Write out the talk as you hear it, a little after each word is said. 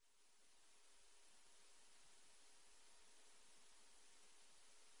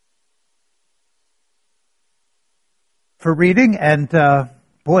for reading, and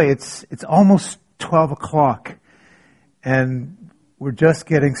boy, it's almost 12 o'clock, and we're just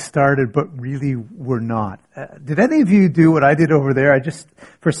getting started, but really we're not. Did any of you do what I did over there?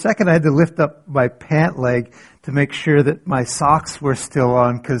 For a second, I had to lift up my pant leg to make sure that my socks were still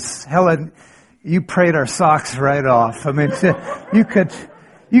on, because Helen, you prayed our socks right off. I mean, you could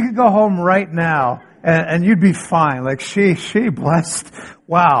go home right now, and you'd be fine. Like, she blessed.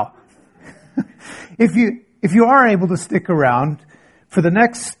 Wow. If you are able to stick around, for the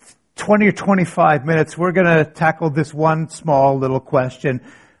next 20 or 25 minutes, we're going to tackle this one small little question.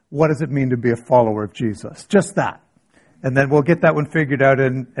 What does it mean to be a follower of Jesus? Just that. And then we'll get that one figured out,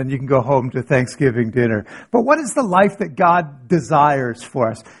 and you can go home to Thanksgiving dinner. But what is the life that God desires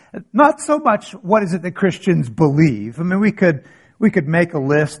for us? Not so much what is it that Christians believe. I mean, we could make a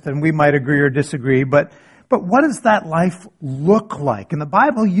list, and we might agree or disagree, but what does that life look like? And the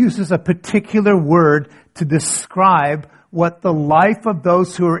Bible uses a particular word to describe what the life of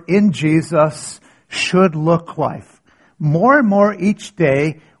those who are in Jesus should look like. More and more each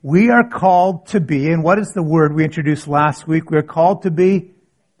day, we are called to be, and what is the word we introduced last week? We're called to be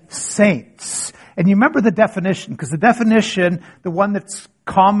saints. And you remember the definition, because the definition, the one that's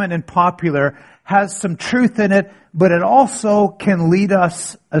common and popular, has some truth in it, but it also can lead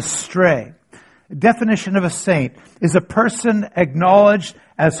us astray. The definition of a saint is a person acknowledged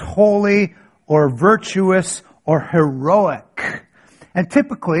as holy or virtuous or heroic. And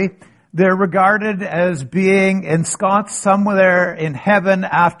typically, they're regarded as being ensconced somewhere in heaven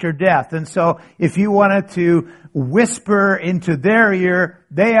after death. And so if you wanted to whisper into their ear,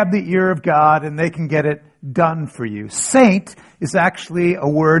 they have the ear of God and they can get it done for you. Saint is actually a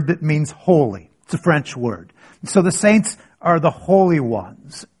word that means holy. It's a French word. So the saints are the holy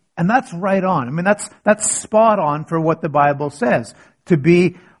ones. And that's right on. I mean, that's spot on for what the Bible says. To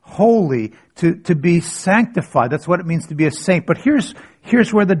be holy, to be sanctified. That's what it means to be a saint. But here's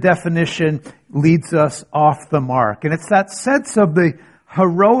where the definition leads us off the mark. And it's that sense of the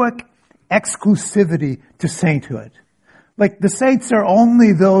heroic exclusivity to sainthood. Like, the saints are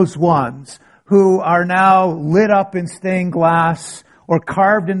only those ones who are now lit up in stained glass or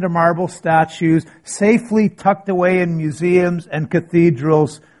carved into marble statues, safely tucked away in museums and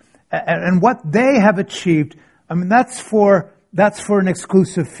cathedrals. And what they have achieved, I mean, that's for an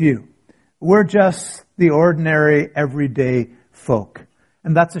exclusive few. We're just the ordinary, everyday folk.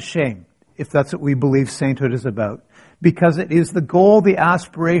 And that's a shame, if that's what we believe sainthood is about. Because it is the goal, the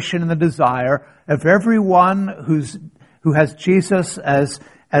aspiration, and the desire of everyone who has Jesus as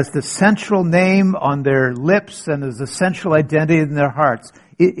the central name on their lips and as the central identity in their hearts.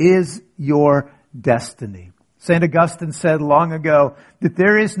 It is your destiny. St. Augustine said long ago that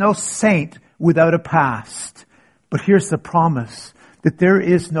there is no saint without a past. But here's the promise, that there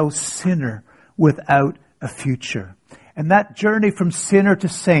is no sinner without a future. And that journey from sinner to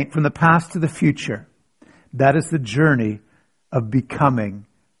saint, from the past to the future, that is the journey of becoming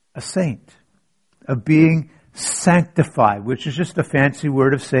a saint, of being sanctified, which is just a fancy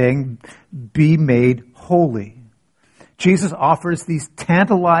word of saying be made holy. Jesus offers these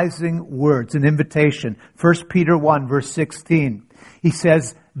tantalizing words, an invitation. 1 Peter 1, verse 16. He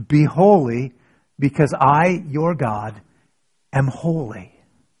says, be holy because I, your God, am holy.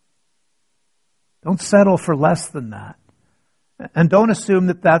 Don't settle for less than that. And don't assume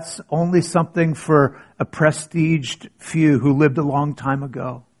that that's only something for a prestiged few who lived a long time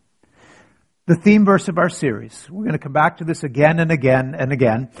ago. The theme verse of our series, we're going to come back to this again and again and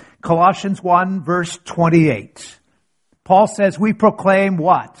again. Colossians 1, verse 28. Paul says, we proclaim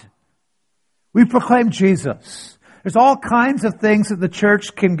what? We proclaim Jesus. There's all kinds of things that the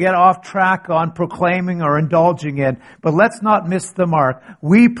church can get off track on proclaiming or indulging in, but let's not miss the mark.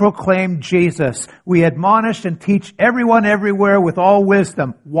 We proclaim Jesus. We admonish and teach everyone everywhere with all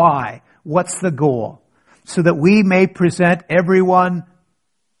wisdom. Why? What's the goal? So that we may present everyone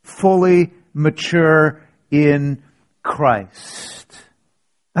fully mature in Christ.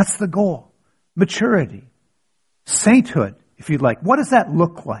 That's the goal. Maturity. Sainthood, if you'd like. What does that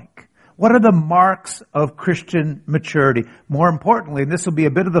look like? What are the marks of Christian maturity? More importantly, and this will be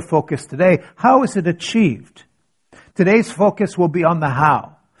a bit of the focus today, how is it achieved? Today's focus will be on the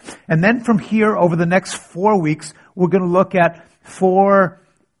how. And then from here, over the next 4 weeks, we're going to look at 4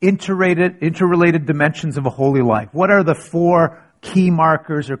 interrelated dimensions of a holy life. What are the 4 key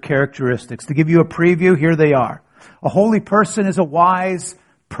markers or characteristics? To give you a preview, here they are. A holy person is a wise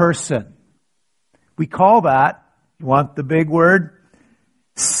person. We call that, you want the big word?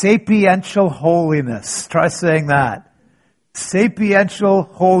 Sapiential holiness. Try saying that.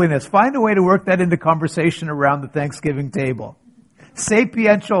 Sapiential holiness. Find a way to work that into conversation around the Thanksgiving table.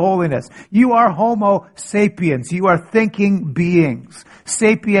 Sapiential holiness. You are Homo sapiens. You are thinking beings.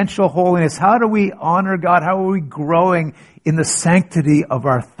 Sapiential holiness. How do we honor God? How are we growing in the sanctity of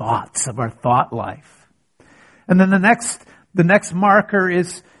our thoughts, of our thought life? And then the next marker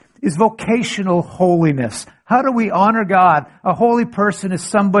is vocational holiness. How do we honor God? A holy person is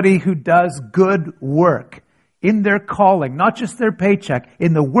somebody who does good work in their calling, not just their paycheck,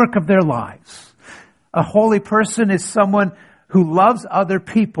 in the work of their lives. A holy person is someone who loves other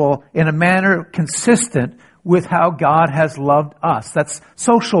people in a manner consistent with how God has loved us. That's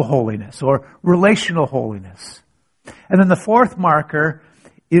social holiness or relational holiness. And then the fourth marker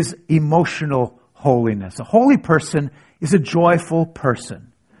is emotional holiness. A holy person is a joyful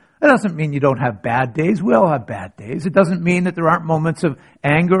person. That doesn't mean you don't have bad days. We all have bad days. It doesn't mean that there aren't moments of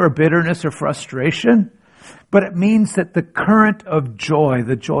anger or bitterness or frustration. But it means that the current of joy,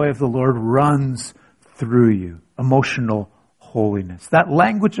 the joy of the Lord, runs through you. Emotional holiness. That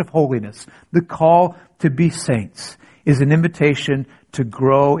language of holiness, the call to be saints, is an invitation to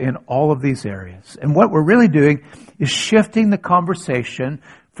grow in all of these areas. And what we're really doing is shifting the conversation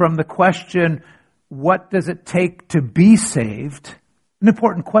from the question, what does it take to be saved? An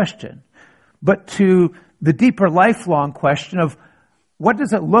important question. But to the deeper lifelong question of, what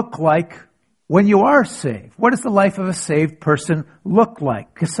does it look like when you are saved? What does the life of a saved person look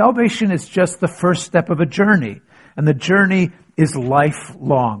like? Because salvation is just the first step of a journey. And the journey is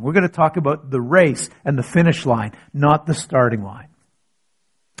lifelong. We're going to talk about the race and the finish line, not the starting line.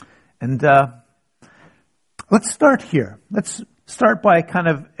 And let's start here. Let's start by kind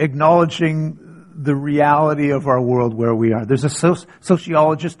of acknowledging the reality of our world where we are. There's a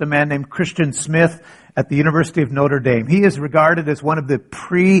sociologist, a man named Christian Smith, at the University of Notre Dame. He is regarded as one of the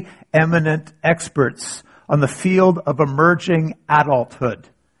preeminent experts on the field of emerging adulthood.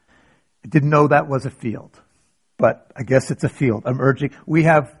 I didn't know that was a field, but I guess it's a field. Emerging. We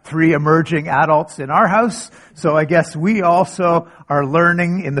have 3 emerging adults in our house, so I guess we also are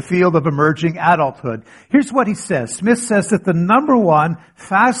learning in the field of emerging adulthood. Here's what he says. Smith says that the number 1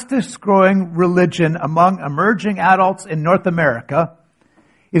 fastest growing religion among emerging adults in North America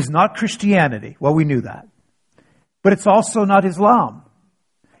is not Christianity. Well, we knew that. But it's also not Islam.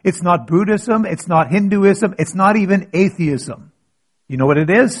 It's not Buddhism. It's not Hinduism. It's not even atheism. You know what it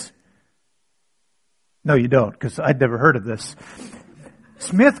is? No, you don't, because I'd never heard of this.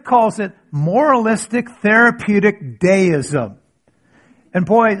 Smith calls it moralistic therapeutic deism. And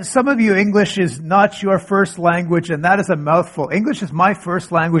boy, some of you, English is not your first language, and that is a mouthful. English is my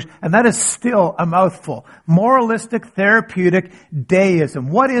first language, and that is still a mouthful. Moralistic therapeutic deism.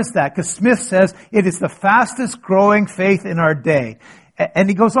 What is that? Because Smith says it is the fastest growing faith in our day. And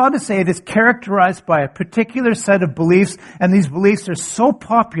he goes on to say it is characterized by a particular set of beliefs, and these beliefs are so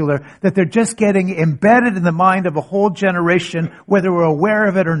popular that they're just getting embedded in the mind of a whole generation, whether we're aware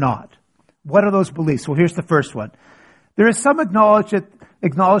of it or not. What are those beliefs? Well, here's the first one. There is some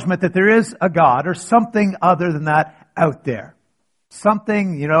acknowledgement that there is a God or something other than that out there.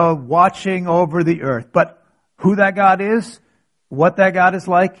 Something, watching over the earth. But who that God is, what that God is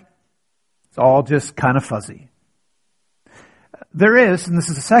like, it's all just kind of fuzzy. There is, and this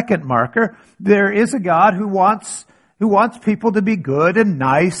is the second marker, there is a God who wants people to be good and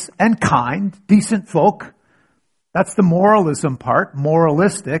nice and kind, decent folk. That's the moralism part,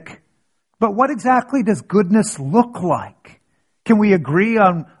 moralistic. But what exactly does goodness look like? Can we agree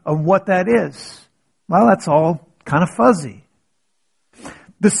on what that is? Well, that's all kind of fuzzy.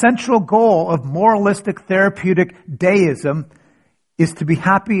 The central goal of moralistic therapeutic deism is to be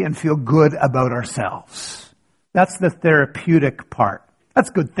happy and feel good about ourselves. That's the therapeutic part.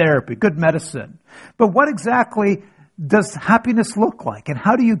 That's good therapy, good medicine. But what exactly does happiness look like? And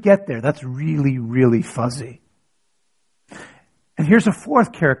how do you get there? That's really, really fuzzy. And here's a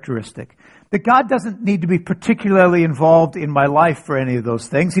fourth characteristic. That God doesn't need to be particularly involved in my life for any of those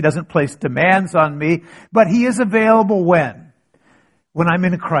things. He doesn't place demands on me. But He is available when? When I'm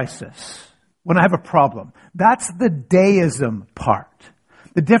in a crisis. When I have a problem. That's the deism part.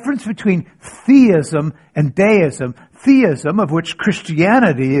 The difference between theism and deism. Theism, of which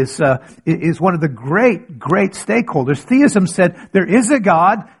Christianity is one of the great stakeholders. Theism said there is a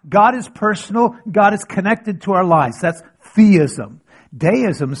God. God is personal. God is connected to our lives. That's theism.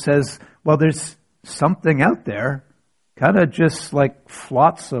 Deism says, well, there's something out there, kind of just like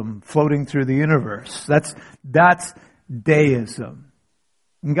flotsam floating through the universe. That's deism.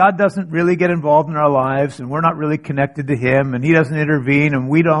 And God doesn't really get involved in our lives, and we're not really connected to Him, and He doesn't intervene, and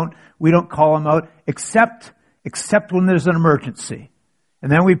we don't call Him out, except when there's an emergency.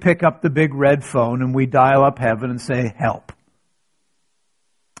 And then we pick up the big red phone and we dial up heaven and say, help.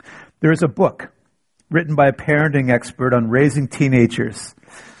 There is a book written by a parenting expert on raising teenagers.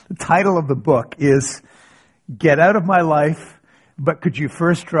 The title of the book is Get Out of My Life, But Could You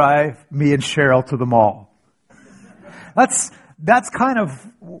First Drive Me and Cheryl to the Mall? That's kind of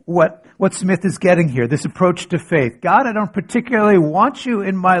what Smith is getting here, this approach to faith. God, I don't particularly want you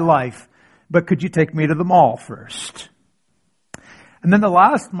in my life, but could you take me to the mall first? And then the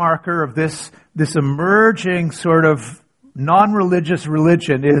last marker of this emerging sort of non-religious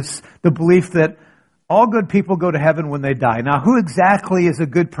religion is the belief that all good people go to heaven when they die. Now, who exactly is a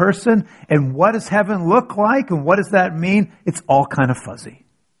good person, and what does heaven look like, and what does that mean? It's all kind of fuzzy.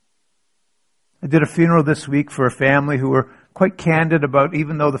 I did a funeral this week for a family who were quite candid about,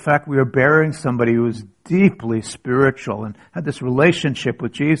 even though the fact we were burying somebody who was deeply spiritual and had this relationship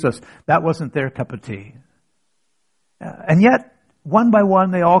with Jesus, that wasn't their cup of tea. And yet, one by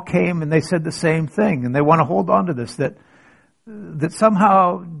one, they all came and they said the same thing, and they want to hold on to this, that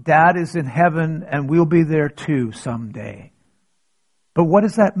somehow Dad is in heaven and we'll be there too someday. But what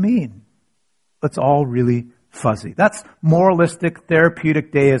does that mean? It's all really fuzzy. That's moralistic,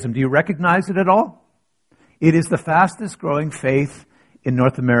 therapeutic deism. Do you recognize it at all? It is the fastest growing faith in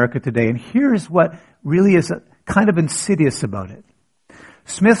North America today. And here's what really is kind of insidious about it.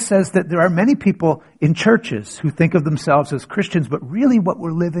 Smith says that there are many people in churches who think of themselves as Christians, but really what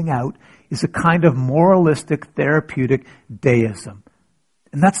we're living out is a kind of moralistic, therapeutic deism.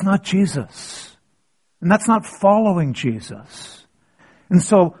 And that's not Jesus. And that's not following Jesus. And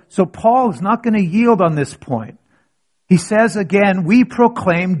so Paul is not going to yield on this point. He says again, we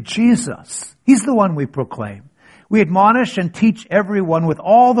proclaim Jesus. He's the one we proclaim. We admonish and teach everyone with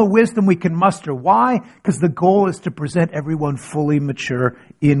all the wisdom we can muster. Why? Because the goal is to present everyone fully mature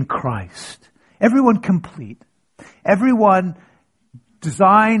in Christ. Everyone complete. Everyone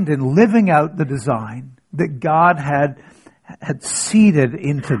designed and living out the design that God had seeded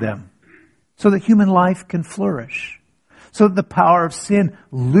into them so that human life can flourish. So that the power of sin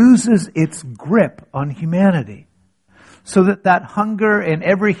loses its grip on humanity. So that hunger in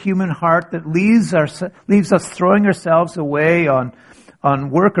every human heart that leaves us throwing ourselves away on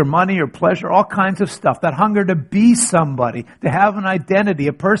work or money or pleasure, all kinds of stuff. That hunger to be somebody, to have an identity,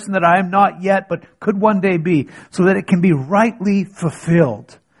 a person that I am not yet but could one day be, so that it can be rightly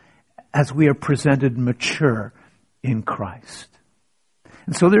fulfilled as we are presented mature in Christ.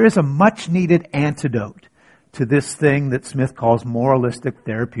 And so there is a much needed antidote to this thing that Smith calls moralistic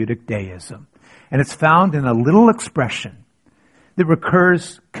therapeutic deism. And it's found in a little expression that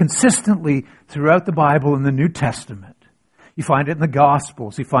recurs consistently throughout the Bible in the New Testament. You find it in the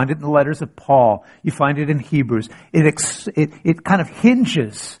Gospels. You find it in the letters of Paul. You find it in Hebrews. It kind of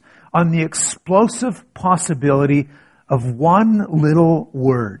hinges on the explosive possibility of one little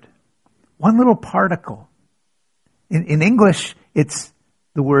word, one little particle. In English, it's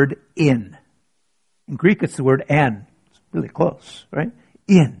the word in. In Greek, it's the word en. It's really close, right?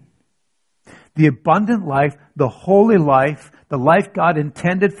 In. The abundant life, the holy life, the life God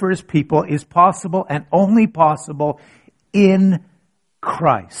intended for His people is possible and only possible in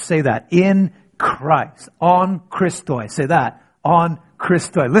Christ. Say that. In Christ. On Christoi. Say that. On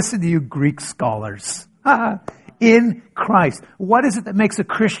Christoi. Listen to you Greek scholars. In Christ. What is it that makes a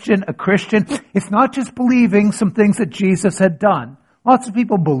Christian a Christian? It's not just believing some things that Jesus had done. Lots of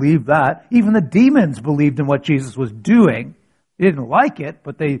people believe that. Even the demons believed in what Jesus was doing. They didn't like it,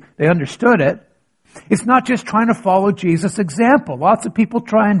 but they understood it. It's not just trying to follow Jesus' example. Lots of people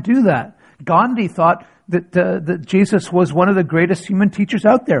try and do that. Gandhi thought that Jesus was one of the greatest human teachers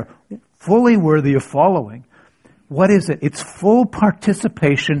out there, fully worthy of following. What is it? It's full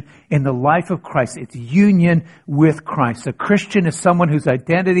participation in the life of Christ. It's union with Christ. A Christian is someone whose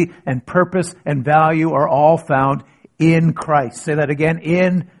identity and purpose and value are all found in Christ. Say that again.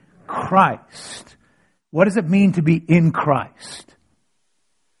 In Christ. What does it mean to be in Christ?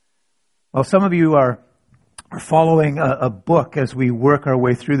 Well, some of you are following a book as we work our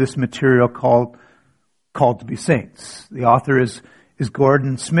way through this material called to be Saints. The author is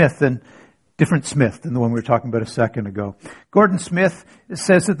Gordon Smith, and different Smith than the one we were talking about a second ago. Gordon Smith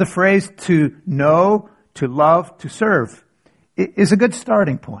says that the phrase to know, to love, to serve is a good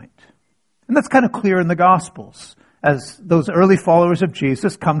starting point. And that's kind of clear in the Gospels. As those early followers of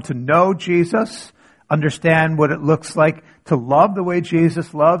Jesus come to know Jesus, understand what it looks like to love the way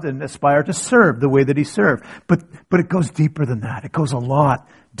Jesus loved, and aspire to serve the way that He served. But it goes deeper than that. It goes a lot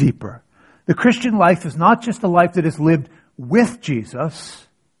deeper. The Christian life is not just a life that is lived with Jesus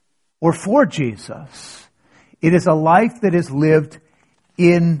or for Jesus. It is a life that is lived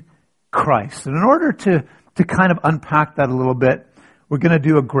in Christ. And in order to kind of unpack that a little bit, we're going to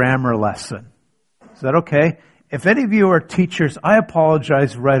do a grammar lesson. Is that okay? if any of you are teachers, I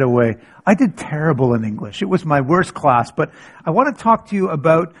apologize right away. I did terrible in English. It was my worst class, but I want to talk to you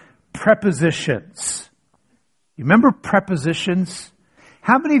about prepositions. You remember prepositions?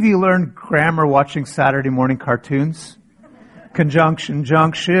 How many of you learned grammar watching Saturday morning cartoons? Conjunction,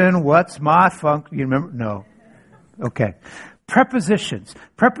 junction, what's my function? You remember? No. Okay. Prepositions.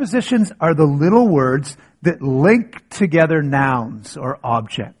 Prepositions are the little words that link together nouns or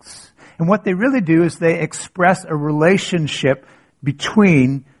objects. And what they really do is they express a relationship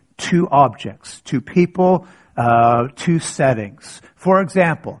between two objects, two people, two settings. For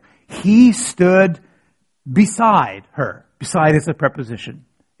example, he stood beside her. Beside is a preposition.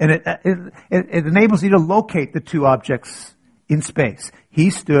 And it enables you to locate the two objects in space.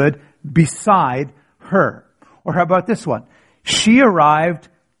 He stood beside her. Or how about this one? She arrived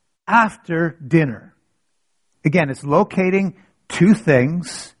after dinner. Again, it's locating two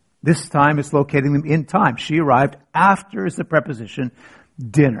things. This time it's locating them in time. She arrived after is the preposition,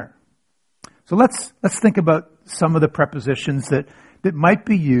 dinner. So let's think about some of the prepositions that might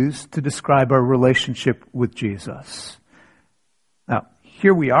be used to describe our relationship with Jesus. Now,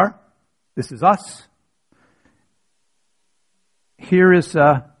 here we are. This is us. Here is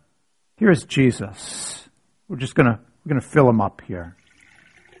Jesus. We're gonna fill him up here.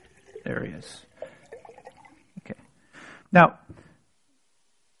 There he is. Okay. Now,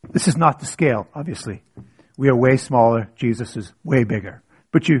 this is not the scale, obviously. We are way smaller. Jesus is way bigger.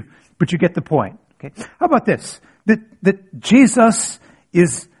 But you get the point. Okay. How about this? That Jesus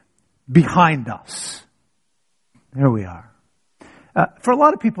is behind us. There we are. For a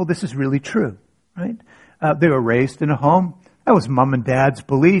lot of people, this is really true, right? They were raised in a home. That was mom and dad's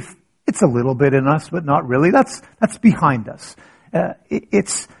belief. It's a little bit in us, but not really. That's behind us.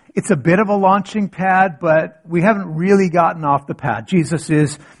 It's a bit of a launching pad, but we haven't really gotten off the pad. Jesus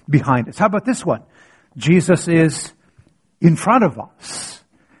is behind us. How about this one? Jesus is in front of us.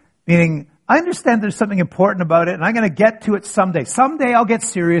 Meaning, I understand there's something important about it, and I'm going to get to it someday. Someday I'll get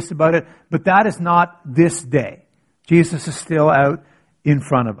serious about it, but that is not this day. Jesus is still out in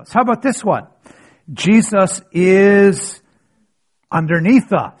front of us. How about this one? Jesus is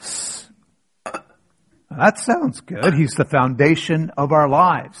underneath us. That sounds good. He's the foundation of our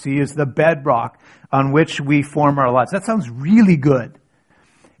lives. He is the bedrock on which we form our lives. That sounds really good.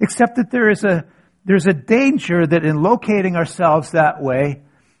 Except that there's a danger that in locating ourselves that way,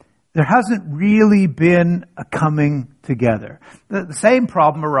 there hasn't really been a coming together. The same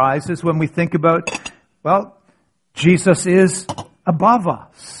problem arises when we think about, well, Jesus is above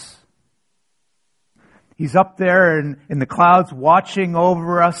us. He's up there in the clouds watching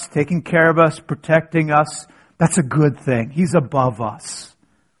over us, taking care of us, protecting us. That's a good thing. He's above us.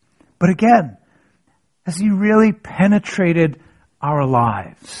 But again, has he really penetrated our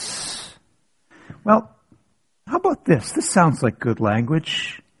lives? Well, how about this? This sounds like good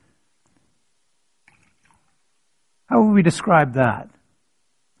language. How would we describe that?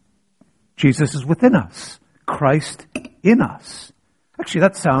 Jesus is within us. Christ in us. Actually,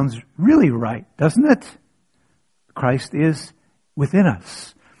 that sounds really right, doesn't it? Christ is within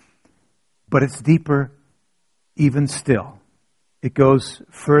us. But it's deeper even still. It goes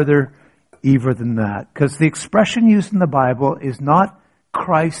further even than that. Because the expression used in the Bible is not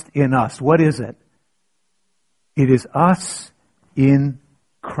Christ in us. What is it? It is us in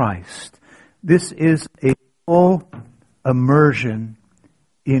Christ. This is a full immersion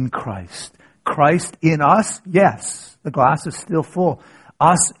in Christ. Christ in us, yes, the glass is still full.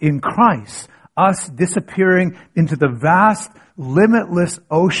 Us in Christ, us disappearing into the vast, limitless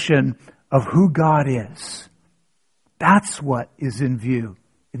ocean of who God is. That's what is in view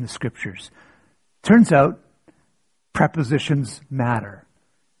in the Scriptures. Turns out, prepositions matter.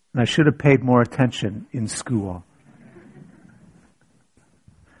 And I should have paid more attention in school.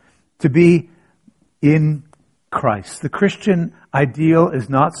 To be in Christ. The Christian ideal is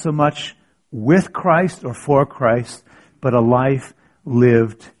not so much with Christ or for Christ, but a life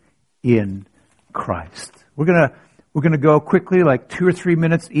lived in Christ. We're gonna go quickly, like 2 or 3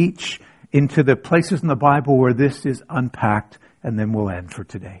 minutes each, into the places in the Bible where this is unpacked, and then we'll end for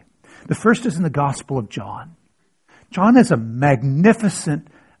today. The first is in the Gospel of John. John is a magnificent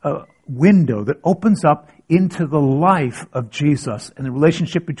window that opens up into the life of Jesus and the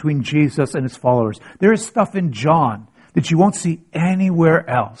relationship between Jesus and his followers. There is stuff in John that you won't see anywhere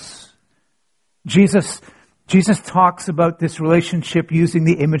else. Jesus talks about this relationship using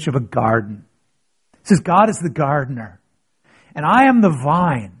the image of a garden. He says, God is the gardener, and I am the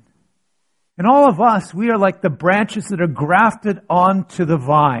vine. And all of us, we are like the branches that are grafted onto the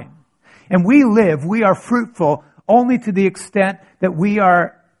vine. And we are fruitful only to the extent that we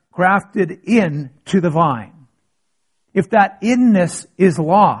are grafted in to the vine. If that inness is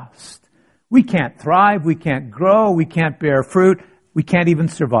lost, we can't thrive, we can't grow, we can't bear fruit, we can't even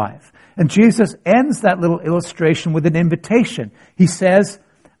survive. And Jesus ends that little illustration with an invitation. He says,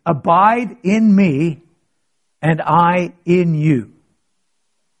 abide in me and I in you.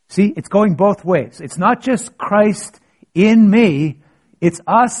 See, it's going both ways. It's not just Christ in me, it's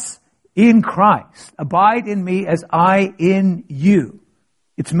us in Christ. Abide in me as I in you.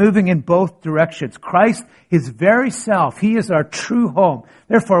 It's moving in both directions. Christ, His very self, He is our true home.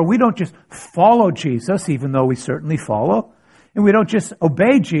 Therefore, we don't just follow Jesus, even though we certainly follow. And we don't just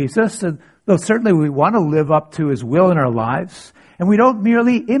obey Jesus, though certainly we want to live up to His will in our lives. And we don't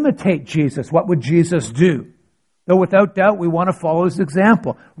merely imitate Jesus. What would Jesus do? Though without doubt we want to follow His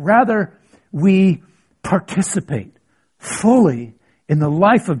example. Rather, we participate fully in the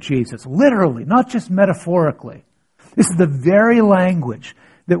life of Jesus, literally, not just metaphorically. This is the very language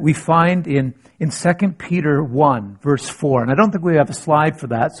that we find in 2 Peter 1, verse 4. And I don't think we have a slide for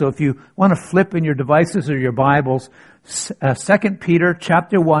that, so if you want to flip in your devices or your Bibles, 2 Peter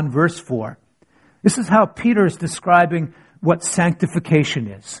chapter 1, verse 4. This is how Peter is describing what sanctification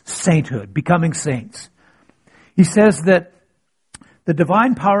is, sainthood, becoming saints. He says that the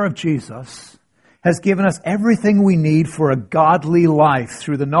divine power of Jesus has given us everything we need for a godly life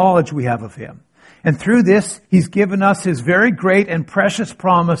through the knowledge we have of Him. And through this, He's given us His very great and precious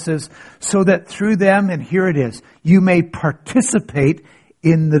promises so that through them, and here it is, you may participate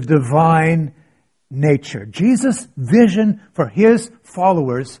in the divine nature. Jesus' vision for His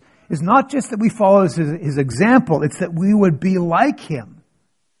followers is not just that we follow His example, it's that we would be like Him.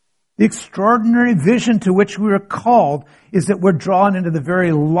 The extraordinary vision to which we are called is that we're drawn into the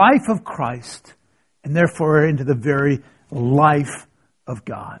very life of Christ and therefore into the very life of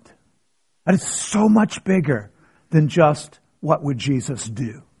God. That is so much bigger than just what would Jesus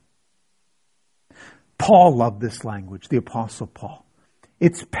do. Paul loved this language, the Apostle Paul.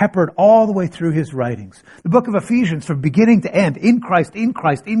 It's peppered all the way through his writings. The book of Ephesians, from beginning to end, in Christ, in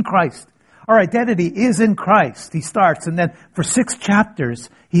Christ, in Christ. Our identity is in Christ. He starts, and then for 6 chapters,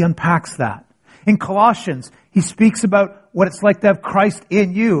 he unpacks that. In Colossians, he speaks about what it's like to have Christ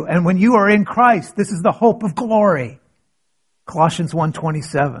in you. And when you are in Christ, this is the hope of glory. Colossians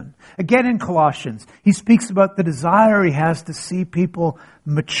 1:27. Again in Colossians, he speaks about the desire he has to see people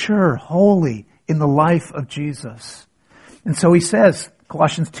mature, holy in the life of Jesus. And so he says,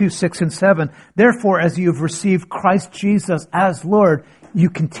 Colossians 2:6 and 7, therefore, as you have received Christ Jesus as Lord, you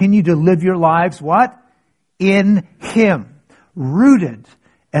continue to live your lives, what? In Him. Rooted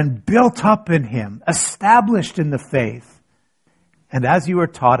and built up in Him. Established in the faith. And as you are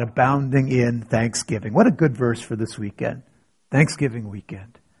taught, abounding in thanksgiving. What a good verse for this weekend. Thanksgiving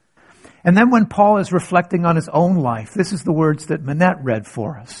weekend. And then when Paul is reflecting on his own life, this is the words that Manette read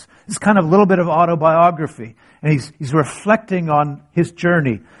for us. It's kind of a little bit of autobiography. And he's reflecting on his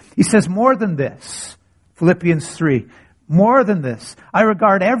journey. He says, more than this, Philippians 3, more than this, I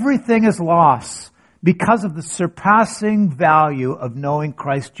regard everything as loss because of the surpassing value of knowing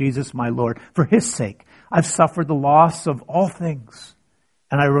Christ Jesus my Lord. For His sake, I've suffered the loss of all things,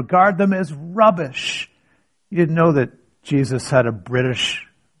 and I regard them as rubbish. You didn't know that Jesus had a British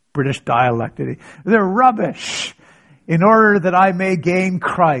dialect, did he? They're rubbish. In order that I may gain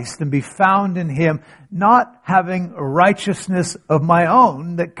Christ and be found in Him, not having a righteousness of my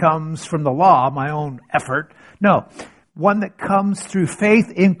own that comes from the law, my own effort. No, one that comes through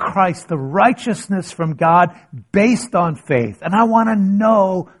faith in Christ, the righteousness from God based on faith. And I want to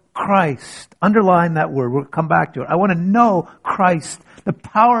know Christ. Underline that word. We'll come back to it. I want to know Christ, the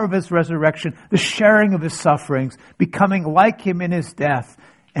power of His resurrection, the sharing of His sufferings, becoming like Him in His death.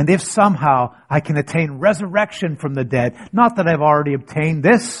 And if somehow I can attain resurrection from the dead, not that I've already obtained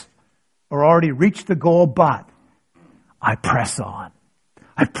this or already reached the goal, but I press on.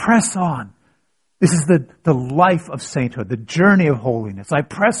 I press on. This is the life of sainthood, the journey of holiness. I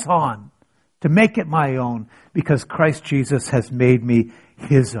press on to make it my own because Christ Jesus has made me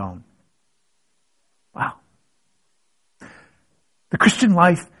His own. Wow. The Christian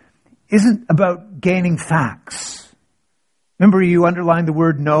life isn't about gaining facts. Remember, you underlined the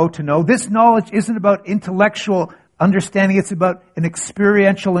word know, to know. This knowledge isn't about intellectual understanding. It's about an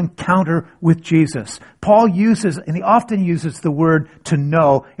experiential encounter with Jesus. Paul uses, and he often uses the word to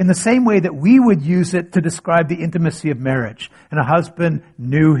know in the same way that we would use it to describe the intimacy of marriage. And a husband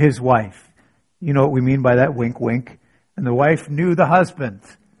knew his wife. You know what we mean by that? Wink, wink. And the wife knew the husband.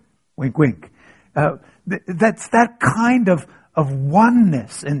 Wink, wink. That's that kind of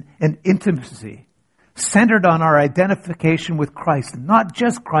oneness and intimacy centered on our identification with Christ. Not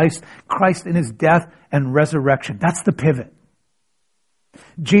just Christ, Christ in His death and resurrection. That's the pivot.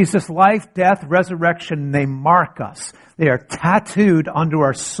 Jesus' life, death, resurrection, they mark us. They are tattooed onto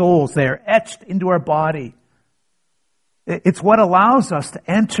our souls. They are etched into our body. It's what allows us to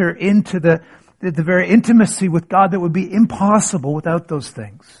enter into the very intimacy with God that would be impossible without those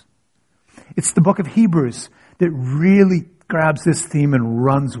things. It's the book of Hebrews that really grabs this theme and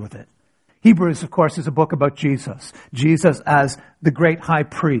runs with it. Hebrews, of course, is a book about Jesus. Jesus as the great high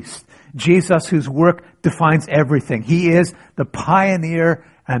priest. Jesus whose work defines everything. He is the pioneer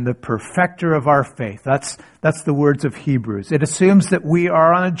and the perfecter of our faith. That's the words of Hebrews. It assumes that we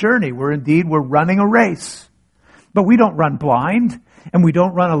are on a journey. We're running a race. But we don't run blind, and we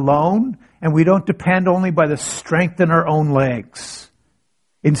don't run alone, and we don't depend only by the strength in our own legs.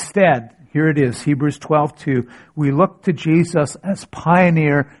 Instead, here it is, Hebrews 12:2. We look to Jesus as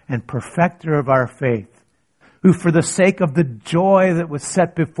pioneer and perfecter of our faith, who for the sake of the joy that was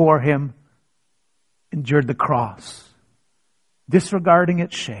set before him endured the cross, disregarding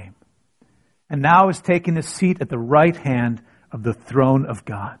its shame, and now is taking his seat at the right hand of the throne of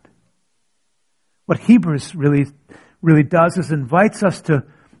God. What Hebrews really does is invites us to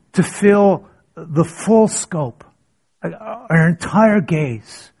fill the full scope, our entire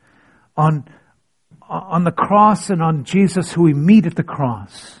gaze on the cross and on Jesus who we meet at the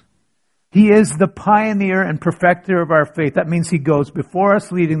cross. He is the pioneer and perfecter of our faith. That means he goes before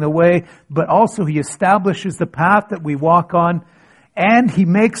us, leading the way, but also he establishes the path that we walk on, and he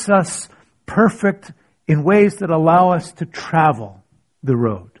makes us perfect in ways that allow us to travel the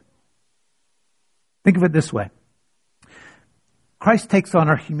road. Think of it this way. Christ takes on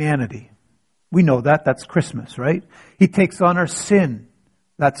our humanity. We know that. That's Christmas, right? He takes on our sin.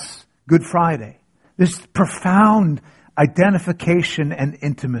 That's Good Friday. This profound identification and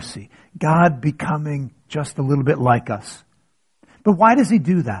intimacy. God becoming just a little bit like us. But why does he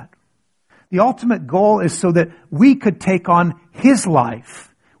do that? The ultimate goal is so that we could take on his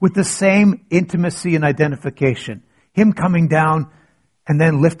life with the same intimacy and identification. Him coming down and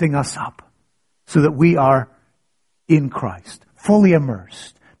then lifting us up so that we are in Christ, fully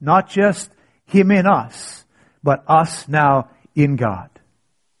immersed. Not just him in us, but us now in God.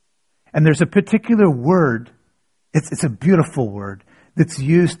 And there's a particular word, it's a beautiful word, that's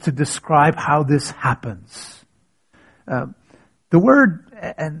used to describe how this happens. The word,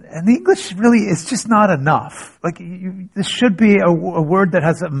 and the English really is just not enough. This should be a word that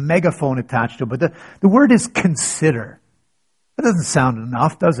has a megaphone attached to it, but the word is consider. That doesn't sound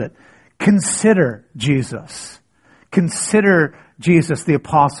enough, does it? Consider Jesus. Consider Jesus, the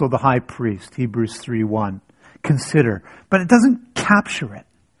apostle, the high priest, Hebrews 3:1. Consider. But it doesn't capture it.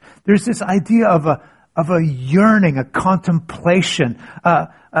 There's this idea of a yearning, a contemplation, a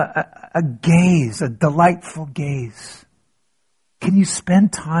gaze, a delightful gaze. Can you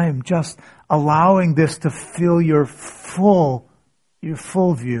spend time just allowing this to fill your full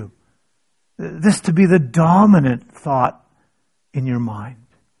view? This to be the dominant thought in your mind.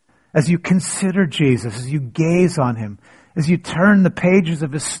 As you consider Jesus, as you gaze on him, as you turn the pages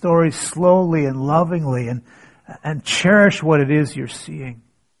of his story slowly and lovingly and cherish what it is you're seeing.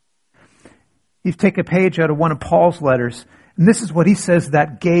 You take a page out of one of Paul's letters, and this is what he says,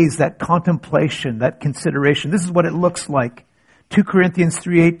 that gaze, that contemplation, that consideration. This is what it looks like. 2 Corinthians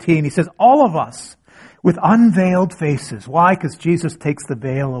 3:18, he says, all of us with unveiled faces. Why? Because Jesus takes the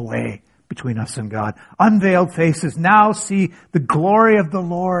veil away between us and God. Unveiled faces now see the glory of the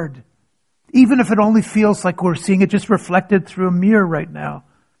Lord. Even if it only feels like we're seeing it just reflected through a mirror right now.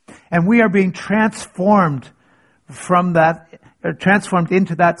 And we are being transformed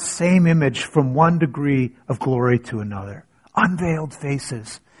into that same image from one degree of glory to another. Unveiled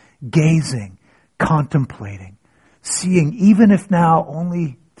faces, gazing, contemplating, seeing, even if now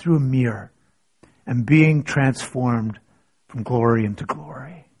only through a mirror, and being transformed from glory into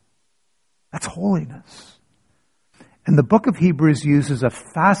glory. That's holiness. And the book of Hebrews uses a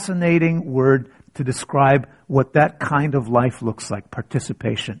fascinating word to describe what that kind of life looks like,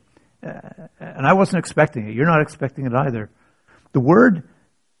 participation. And I wasn't expecting it. You're not expecting it either. The word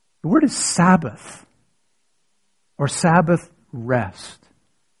is Sabbath, or Sabbath rest.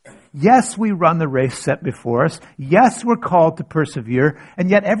 Yes, we run the race set before us. Yes, we're called to persevere. And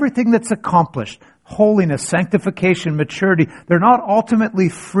yet everything that's accomplished, holiness, sanctification, maturity, they're not ultimately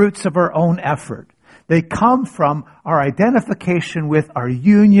fruits of our own effort. They come from our identification with, our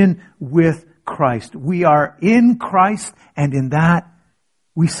union with Christ. We are in Christ, and in that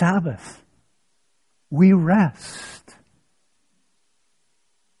we Sabbath. We rest.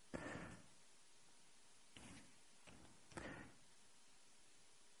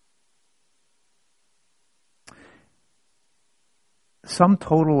 Sum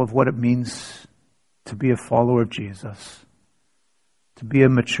total of what it means to be a follower of Jesus, to be a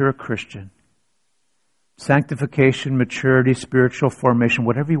mature Christian. Sanctification, maturity, spiritual formation,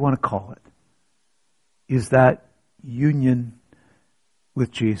 whatever you want to call it, is that union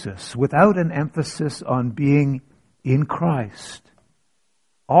with Jesus without an emphasis on being in Christ.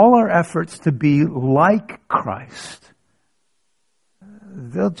 All our efforts to be like Christ,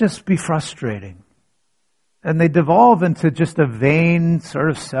 they'll just be frustrating. And they devolve into just a vain, sort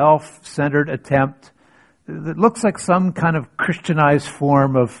of self-centered attempt that looks like some kind of Christianized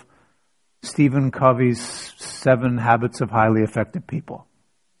form of Stephen Covey's 7 Habits of Highly Effective People.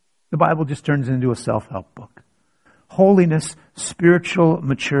 The Bible just turns into a self-help book. Holiness, spiritual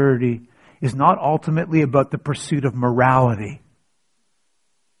maturity, is not ultimately about the pursuit of morality.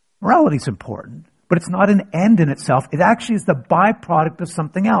 Morality is important, but it's not an end in itself. It actually is the byproduct of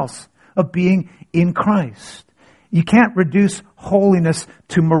something else, of being in Christ. You can't reduce holiness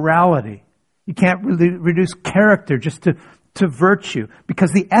to morality. You can't reduce character just to virtue,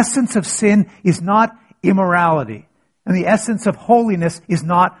 because the essence of sin is not immorality, and the essence of holiness is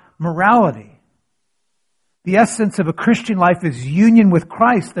not morality. The essence of a Christian life is union with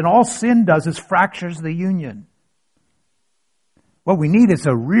Christ, and all sin does is fractures the union. What we need is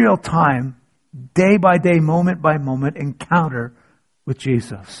a real-time, day-by-day, moment-by-moment encounter with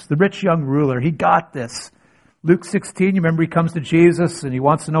Jesus. The rich young ruler, he got this. Luke 16, you remember he comes to Jesus and he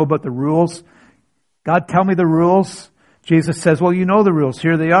wants to know about the rules. God, tell me the rules. Jesus says, well, you know the rules.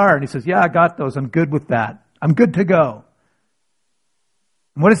 Here they are. And he says, yeah, I got those. I'm good with that. I'm good to go.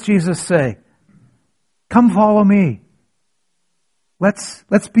 And what does Jesus say? Come follow me. Let's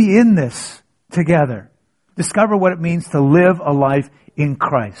be in this together. Discover what it means to live a life in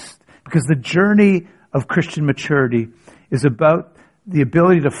Christ. Because the journey of Christian maturity is about the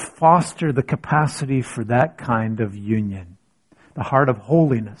ability to foster the capacity for that kind of union. The heart of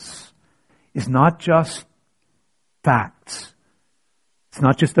holiness is not just facts. It's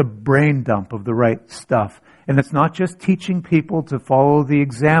not just a brain dump of the right stuff. And it's not just teaching people to follow the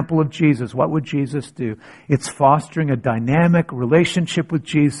example of Jesus. What would Jesus do? It's fostering a dynamic relationship with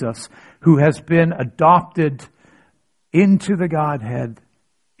Jesus, who has been adopted into the Godhead,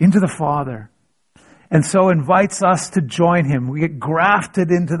 into the Father, and so invites us to join him. We get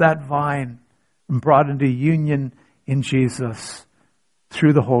grafted into that vine and brought into union in Jesus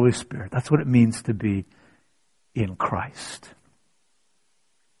through the Holy Spirit. That's what it means to be in Christ.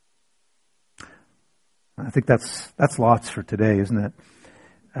 I think that's lots for today, isn't it?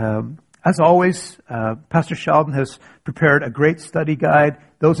 As always, Pastor Sheldon has prepared a great study guide.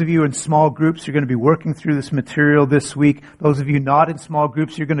 Those of you in small groups, you're going to be working through this material this week. Those of you not in small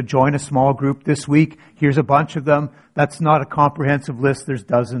groups, you're going to join a small group this week. Here's a bunch of them. That's not a comprehensive list. There's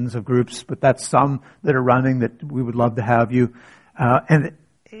dozens of groups, but that's some that are running that we would love to have you. And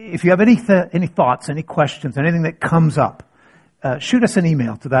if you have any thoughts, any questions, anything that comes up, shoot us an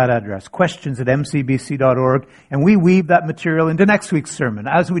email to that address, questions@mcbc.org, and we weave that material into next week's sermon.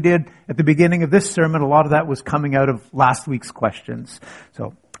 As we did at the beginning of this sermon, a lot of that was coming out of last week's questions.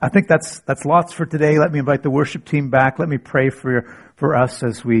 So I think that's lots for today. Let me invite the worship team back. Let me pray for us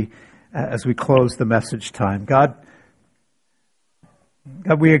as we close the message time. God,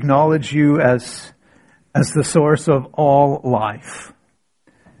 we acknowledge you as the source of all life.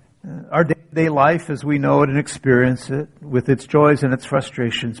 Our day-to-day life as we know it and experience it, with its joys and its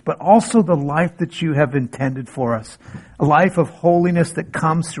frustrations, but also the life that you have intended for us. A life of holiness that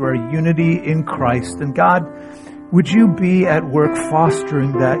comes through our unity in Christ. And God, would you be at work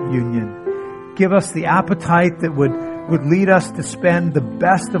fostering that union? Give us the appetite that would lead us to spend the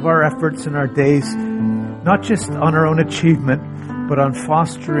best of our efforts in our days, not just on our own achievement, but on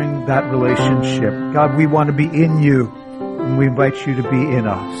fostering that relationship. God, we want to be in you. And we invite you to be in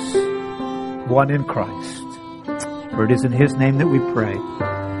us, one in Christ. For it is in his name that we pray.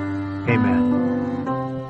 Amen.